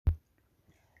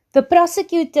The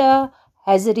prosecutor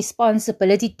has a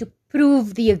responsibility to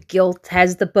prove the guilt,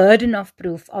 has the burden of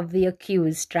proof of the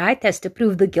accused, right? Has to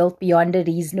prove the guilt beyond a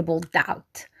reasonable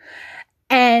doubt.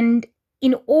 And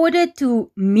in order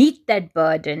to meet that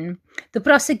burden, the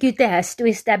prosecutor has to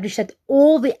establish that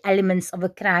all the elements of a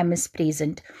crime is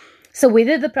present. So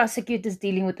whether the prosecutor is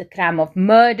dealing with a crime of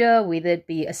murder, whether it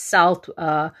be assault,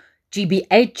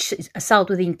 GBH, assault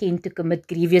with intent to commit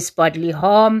grievous bodily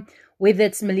harm, whether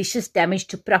it's malicious damage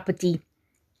to property,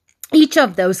 each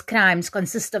of those crimes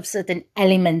consists of certain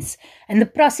elements, and the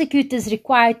prosecutor is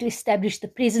required to establish the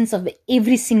presence of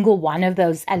every single one of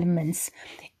those elements.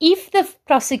 If the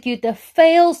prosecutor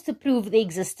fails to prove the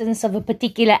existence of a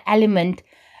particular element,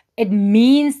 it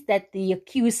means that the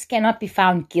accused cannot be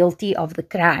found guilty of the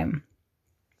crime.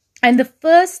 And the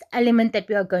first element that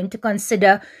we are going to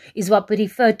consider is what we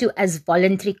refer to as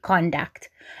voluntary conduct.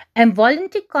 And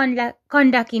voluntary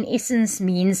conduct in essence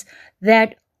means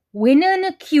that when an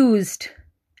accused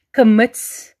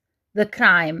commits the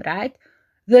crime, right,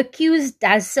 the accused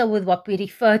does so with what we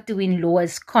refer to in law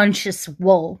as conscious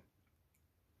will.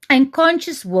 And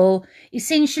conscious will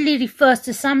essentially refers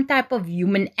to some type of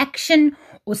human action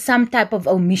or some type of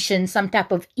omission, some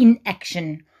type of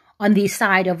inaction on the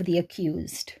side of the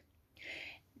accused.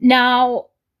 Now,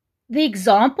 the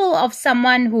example of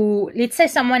someone who, let's say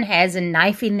someone has a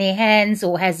knife in their hands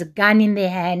or has a gun in their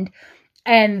hand,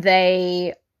 and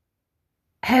they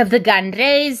have the gun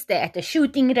raised, they're at a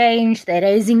shooting range, they're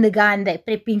raising the gun, they're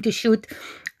prepping to shoot,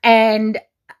 and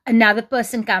another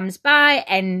person comes by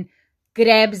and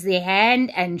grabs their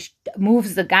hand and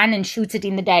moves the gun and shoots it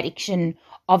in the direction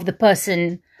of the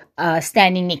person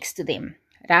standing next to them,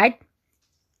 right?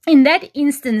 In that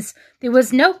instance, there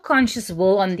was no conscious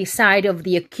will on the side of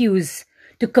the accused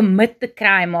to commit the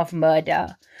crime of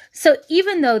murder. So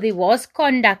even though there was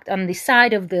conduct on the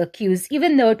side of the accused,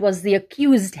 even though it was the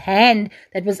accused's hand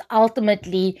that was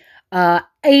ultimately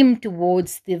aimed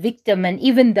towards the victim, and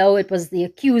even though it was the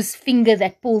accused's finger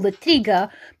that pulled the trigger,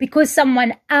 because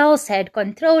someone else had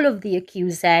control of the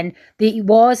accused's hand, there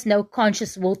was no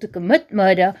conscious will to commit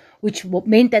murder, which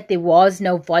meant that there was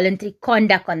no voluntary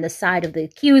conduct on the side of the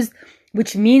accused,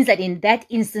 which means that in that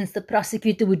instance, the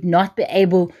prosecutor would not be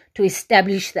able to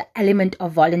establish the element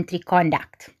of voluntary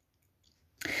conduct.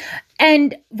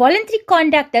 And voluntary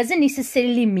conduct doesn't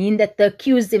necessarily mean that the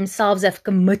accused themselves have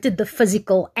committed the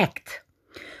physical act.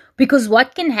 Because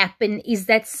what can happen is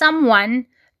that someone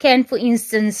can, for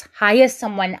instance, hire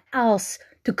someone else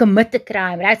to commit the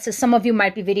crime, right? So some of you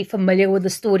might be very familiar with the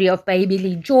story of Baby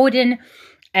Lee Jordan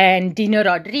and Dina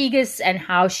Rodriguez and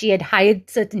how she had hired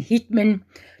certain hitmen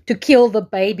to kill the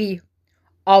baby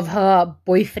of her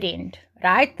boyfriend,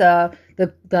 right?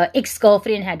 The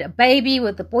ex-girlfriend had a baby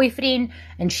with the boyfriend,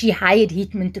 and she hired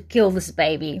hitmen to kill this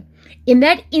baby. In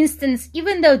that instance,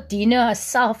 even though Dina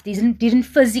herself didn't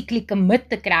physically commit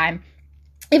the crime,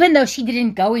 even though she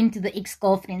didn't go into the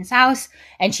ex-girlfriend's house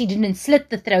and she didn't slit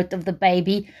the throat of the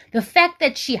baby, the fact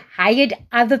that she hired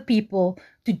other people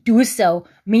to do so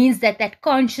means that that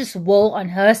conscious will on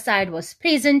her side was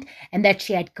present, and that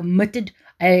she had committed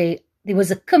there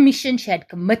was a commission, she had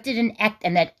committed an act,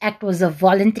 and that act was a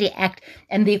voluntary act,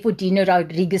 and therefore Dina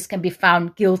Rodriguez can be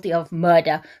found guilty of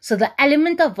murder. So the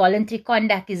element of voluntary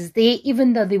conduct is there,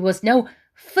 even though there was no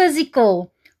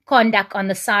physical conduct on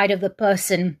the side of the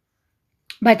person,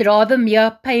 but rather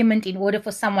mere payment in order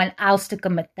for someone else to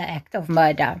commit the act of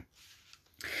murder.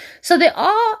 So there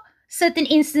are certain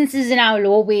instances in our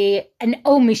law where an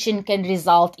omission can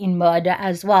result in murder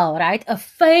as well, right? A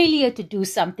failure to do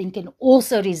something can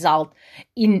also result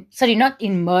in, not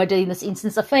in murder in this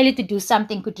instance, a failure to do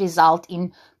something could result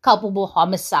in culpable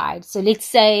homicide. So let's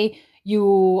say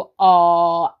you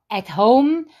are at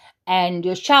home and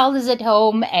your child is at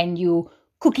home and you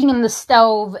cooking on the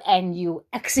stove and you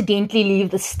accidentally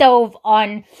leave the stove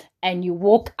on and you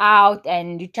walk out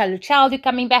and you tell your child you're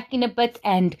coming back in a bit,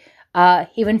 and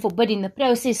heaven forbid, in the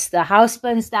process, the house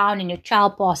burns down and your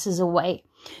child passes away.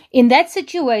 In that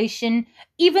situation,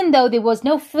 even though there was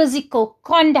no physical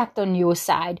conduct on your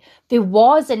side, there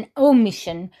was an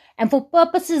omission. And for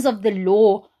purposes of the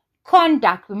law,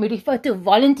 conduct, when we refer to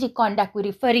voluntary conduct, we're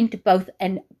referring to both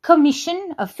an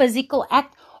commission, a physical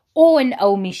act, or an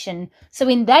omission. So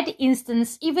in that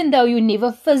instance, even though you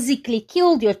never physically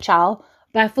killed your child,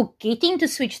 by forgetting to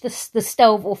switch the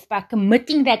stove off, by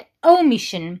committing that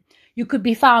omission, you could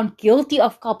be found guilty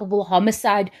of culpable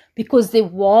homicide, because the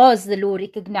law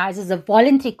recognizes a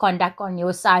voluntary conduct on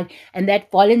your side, and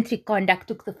that voluntary conduct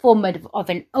took the form of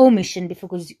an omission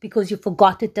because you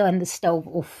forgot to turn the stove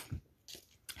off.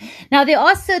 Now, there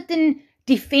are certain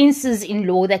defenses in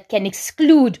law that can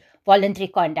exclude voluntary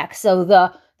conduct. So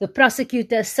the the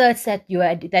prosecutor asserts that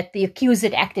that the accused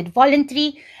had acted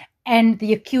voluntarily, and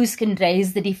the accused can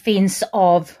raise the defense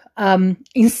of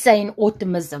insane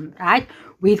automism, right?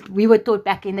 We were taught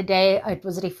back in the day, it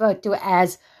was referred to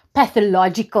as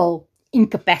pathological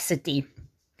incapacity.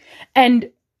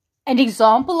 And an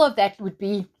example of that would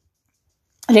be,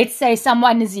 let's say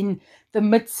someone is in the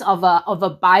midst of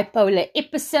a bipolar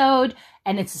episode,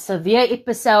 and it's a severe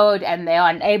episode, and they are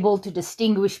unable to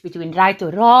distinguish between right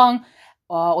or wrong,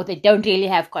 or they don't really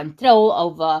have control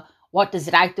over what is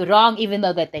right or wrong, even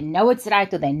though that they know it's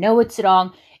right or they know it's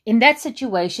wrong. In that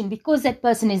situation, because that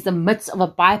person is in the midst of a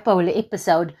bipolar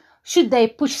episode, should they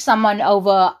push someone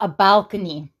over a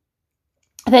balcony,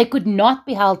 they could not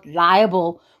be held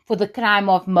liable for the crime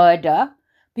of murder,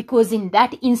 because in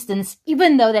that instance,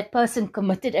 even though that person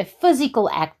committed a physical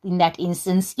act in that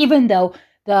instance, even though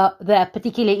the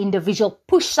particular individual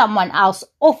pushed someone else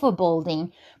off a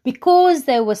building, because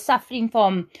they were suffering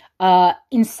from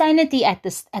insanity at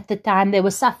the time, they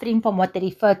were suffering from what they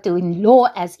refer to in law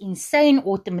as insane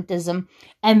automatism,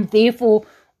 and therefore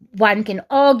one can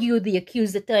argue, the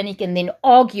accused attorney can then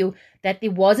argue that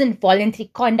there wasn't voluntary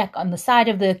conduct on the side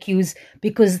of the accused,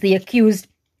 because the accused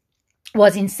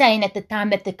was insane at the time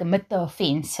that they commit the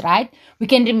offense, right? We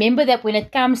can remember that when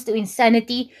it comes to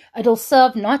insanity, it'll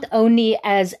serve not only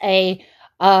as a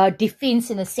defense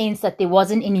in a sense that there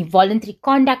wasn't any voluntary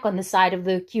conduct on the side of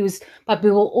the accused, but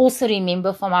we will also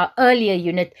remember from our earlier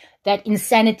unit that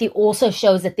insanity also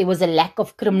shows that there was a lack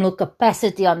of criminal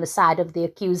capacity on the side of the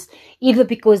accused, either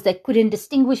because they couldn't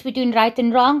distinguish between right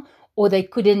and wrong, or they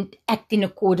couldn't act in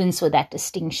accordance with that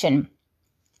distinction.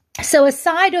 So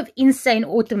aside of insane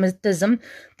automatism,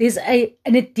 there's an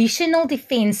additional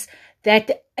defense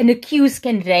that an accused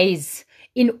can raise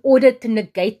in order to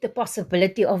negate the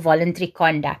possibility of voluntary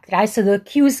conduct, right? So the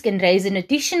accused can raise an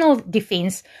additional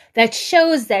defense that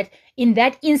shows that in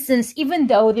that instance, even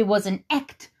though there was an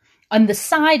act on the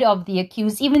side of the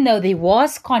accused, even though there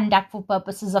was conduct for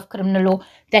purposes of criminal law,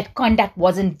 that conduct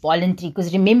wasn't voluntary.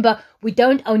 Because remember, we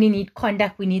don't only need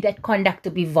conduct, we need that conduct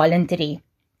to be voluntary.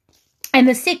 And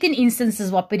the second instance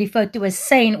is what we refer to as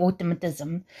sane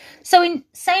automatism. So in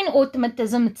sane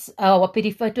automatism, it's what we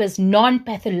refer to as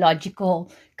non-pathological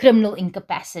criminal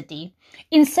incapacity.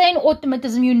 In sane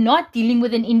automatism, you're not dealing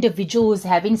with an individual who's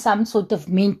having some sort of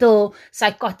mental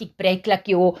psychotic break, like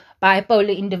your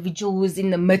bipolar individual who's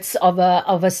in the midst of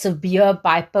a severe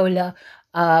bipolar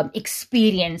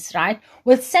experience, right?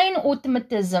 With sane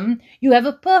automatism, you have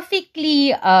a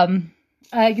perfectly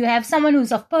you have someone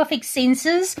who's of perfect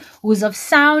senses, who's of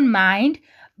sound mind,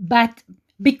 but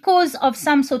because of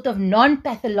some sort of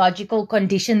non-pathological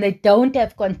condition, they don't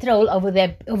have control over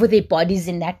their bodies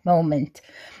in that moment.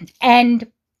 And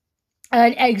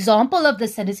an example of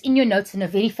this that is in your notes, and a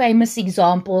very famous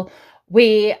example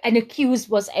where an accused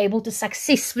was able to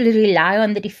successfully rely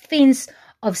on the defense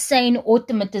of sane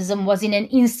automatism, was in an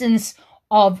instance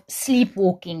of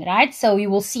sleepwalking, right? So you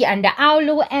will see under our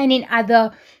law and in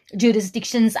other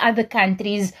jurisdictions, other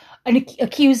countries,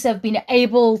 accused have been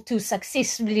able to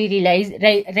successfully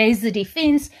raise the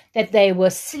defense that they were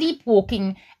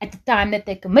sleepwalking at the time that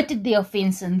they committed the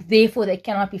offense, and therefore they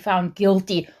cannot be found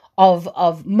guilty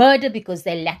of murder because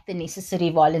they lack the necessary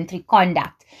voluntary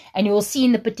conduct. And you will see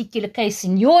in the particular case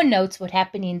in your notes, what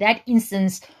happened in that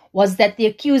instance was that the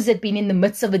accused had been in the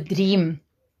midst of a dream,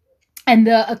 and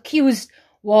the accused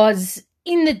was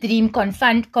in the dream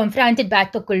confronted by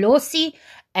Tokolosi,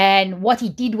 and what he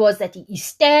did was that he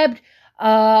stabbed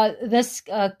this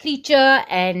creature,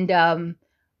 and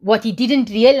what he didn't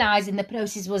realize in the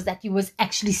process was that he was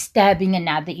actually stabbing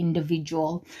another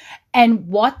individual. And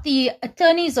what the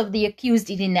attorneys of the accused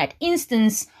did in that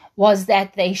instance was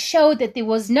that they showed that there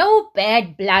was no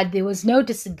bad blood, there was no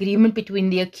disagreement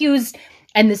between the accused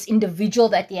and this individual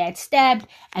that he had stabbed,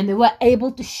 and they were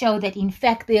able to show that in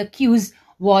fact the accused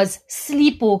was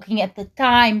sleepwalking at the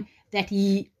time that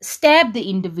he stabbed the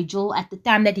individual, at the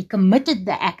time that he committed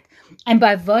the act, and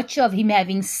by virtue of him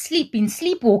having been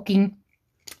sleepwalking,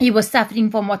 he was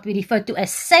suffering from what we refer to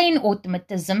as sane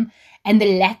automatism, and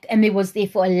there was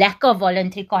therefore a lack of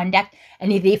voluntary conduct,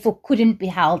 and he therefore couldn't be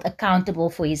held accountable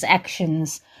for his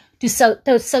actions. So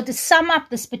to sum up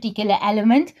this particular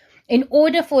element, in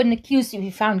order for an accused to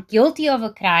be found guilty of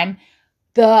a crime,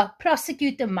 the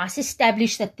prosecutor must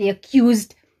establish that the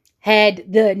accused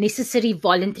had the necessary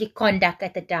voluntary conduct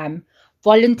at the time.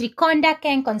 Voluntary conduct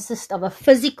can consist of a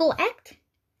physical act.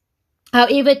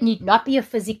 However, it need not be a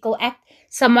physical act.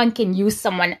 Someone can use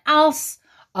someone else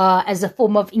as a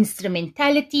form of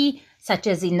instrumentality, such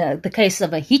as in the case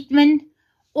of a hitman.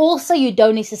 Also, you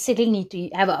don't necessarily need to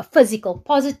have a physical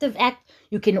positive act.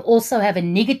 You can also have a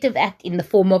negative act in the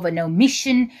form of an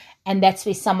omission, and that's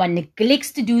where someone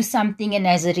neglects to do something, and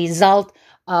as a result,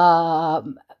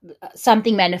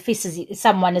 something manifests as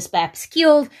someone is perhaps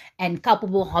killed, and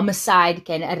culpable homicide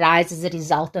can arise as a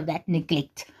result of that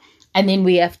neglect. And then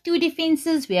we have two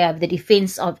defenses. We have the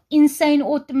defense of insane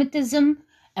automatism,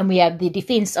 and we have the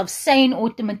defense of sane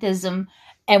automatism.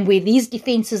 And where these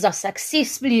defenses are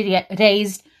successfully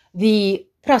raised, the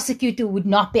prosecutor would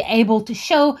not be able to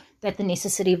show that the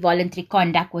necessary voluntary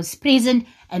conduct was present,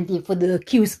 and therefore the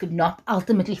accused could not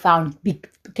ultimately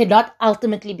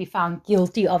be found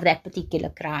guilty of that particular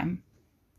crime.